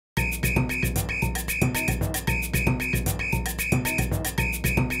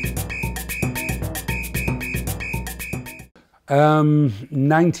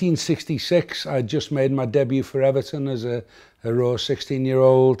1966, I just made my debut for Everton as a raw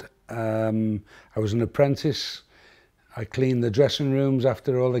 16-year-old. I was an apprentice. I cleaned the dressing rooms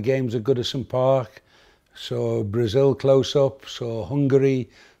after all the games at Goodison Park. Saw Brazil close up, saw Hungary,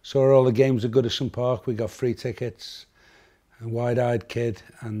 saw all the games at Goodison Park. We got free tickets. A wide-eyed kid,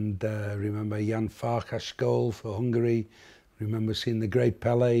 and remember Jan Farkas' goal for Hungary. Remember seeing the great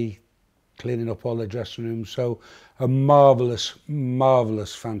Pele, cleaning up all the dressing rooms. So a marvellous,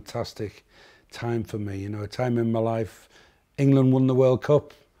 marvellous, fantastic time for me. You know, a time in my life. England won the World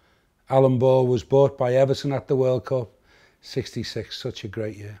Cup. Alan Ball was bought by Everton at the World Cup. 66, such a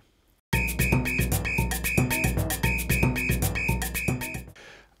great year.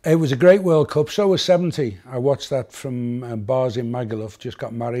 It was a great World Cup, so was 70. I watched that from bars in Magaluf, just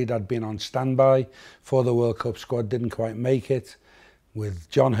got married. I'd been on standby for the World Cup squad, didn't quite make it. With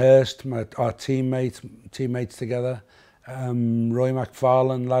John Hurst, our teammates together, Roy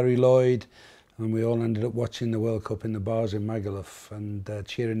McFarlane, Larry Lloyd, and we all ended up watching the World Cup in the bars in Magaluf and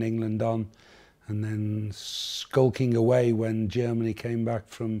cheering England on, and then skulking away when Germany came back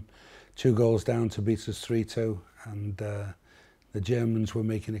from 2 goals down to beat us 3-2, and the Germans were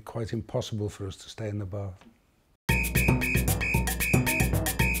making it quite impossible for us to stay in the bar.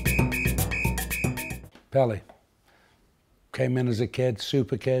 Pele came in as a kid,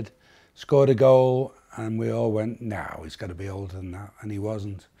 super kid, scored a goal, and we all went, no, he's got to be older than that, and he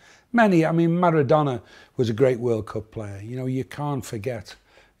wasn't. I mean, Maradona was a great World Cup player. You know, you can't forget,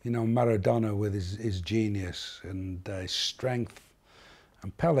 you know, Maradona with his genius and his strength,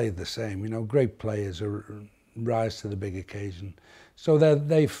 and Pele the same. You know, great players rise to the big occasion. So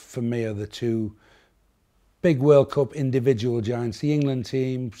they for me are the 2 big World Cup individual giants. The England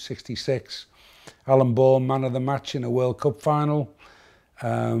team, 66, Alan Ball, man of the match in a World Cup final.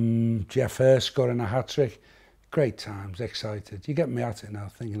 Geoff Hurst scoring a hat-trick. Great times, excited. You get me at it now,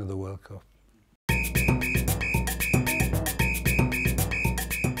 thinking of the World Cup.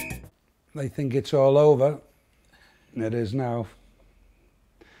 They think it's all over. It is now.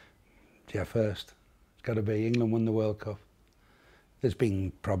 Geoff Hurst. It's got to be. England won the World Cup. There's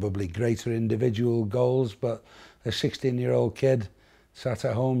been probably greater individual goals, but a 16-year-old kid sat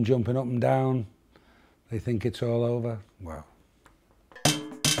at home jumping up and down. They think it's all over. Wow.